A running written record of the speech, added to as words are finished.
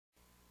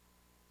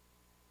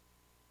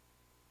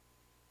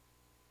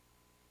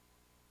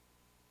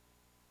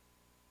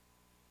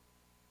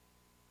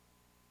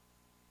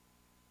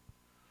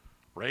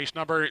Race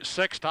number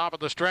 6, top of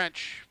the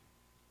stretch.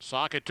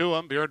 Sock It To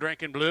 'Em, Beer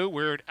Drinking Blue,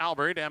 Weird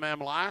Albert, MM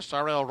Last,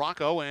 RL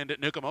Rocco, and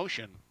Nuka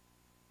Motion.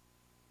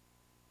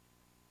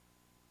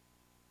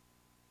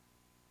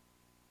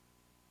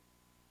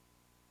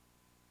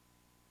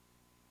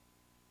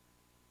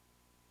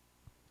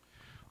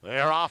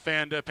 They're off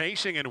and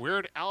pacing, and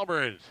Weird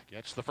Albert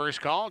gets the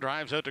first call,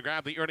 drives out to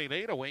grab the early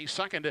lead, away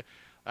second.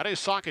 That is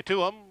Sock It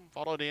To 'Em,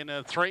 followed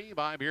in 3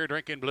 by Beer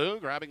Drinking Blue.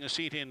 Grabbing a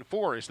seat in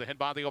 4 is the head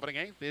by the opening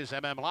 8th is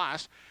MM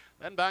Last.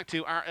 Then back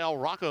to RL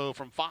Rocco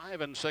from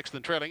 5 and 6th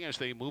and trailing as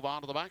they move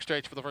on to the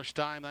backstretch for the first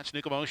time. That's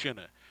Nuka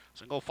Motion.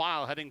 Single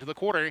file heading to the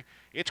quarter.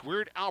 It's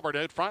Weird Albert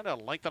out front, a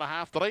length and a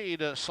half the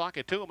lead. Sock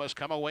It To 'Em has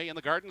come away in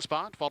the garden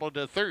spot, followed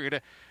to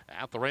 3rd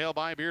at the rail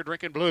by Beer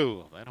Drinking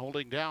Blue. Then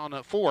holding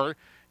down 4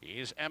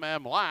 is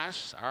MM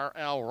Last.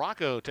 RL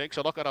Rocco takes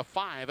a look at a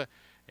 5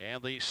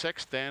 and the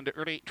 6th and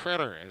early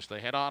trailer as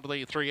they head on to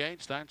the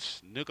 3/8.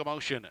 That's Nuka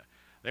Motion.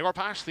 They were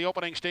past the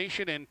opening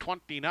station in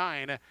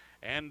 29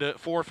 and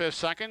 4/5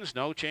 seconds.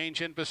 No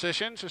change in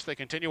positions as they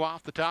continue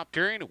off the top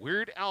turn.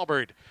 Weird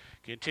Albert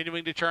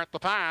continuing to chart the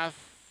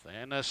path.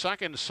 And a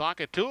second, Sock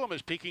It To 'Em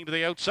is peeking to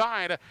the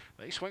outside.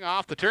 They swing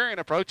off the turn,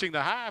 approaching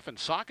the half, and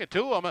Sock It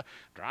To 'Em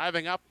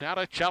driving up now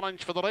to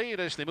challenge for the lead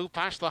as they move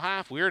past the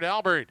half. Weird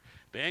Albert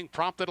being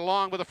prompted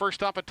along with the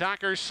first up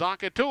attackers.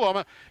 Sock It To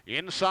 'Em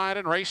inside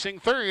and racing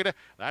 3rd.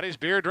 That is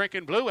Beer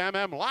Drinking Blue.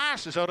 MM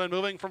Last is out and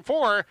moving from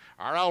 4.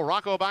 RL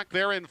Rocco back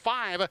there in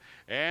 5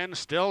 and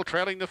still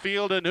trailing the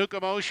field in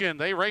Nuka Motion.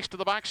 They race to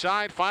the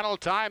backside. Final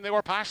time they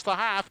were past the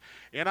half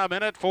in 1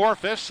 minute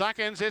 4/5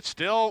 seconds. It's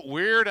still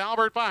Weird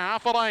Albert by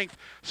half a length.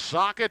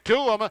 Sock It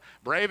To 'Em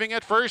braving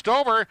it first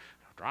over.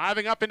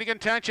 Driving up into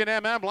contention,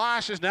 MM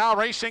Last is now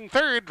racing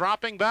 3rd,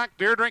 dropping back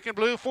Beer Drinking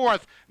Blue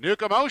 4th.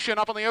 Nuka Motion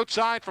up on the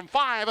outside from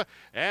 5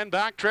 and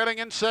back trailing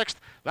in 6th.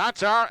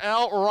 That's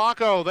RL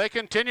Rocco. They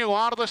continue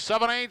on to the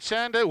 7/8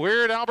 and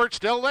Weird Albert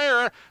still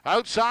there.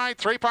 Outside,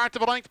 3 parts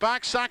of a length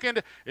back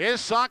second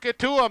is Sock It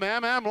To 'Em.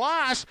 MM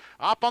Last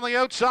up on the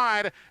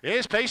outside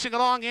is pacing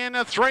along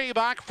in 3,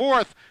 back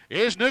 4th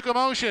is Nuka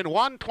Motion.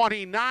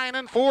 1:29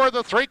 and 4,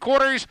 the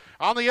 3/4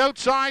 on the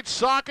outside.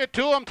 Sock It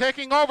To 'Em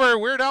taking over.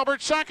 Weird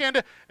Albert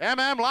 2nd.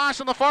 MM Last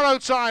on the far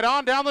outside.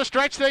 On down the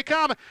stretch they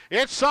come.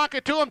 It's Sock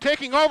It To 'Em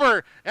taking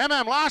over.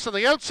 MM Last on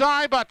the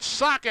outside, but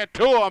Sock It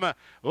To 'Em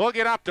will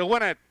get up to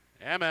win it.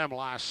 MM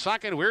Last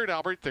 2nd, Weird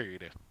Albert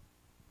 3rd.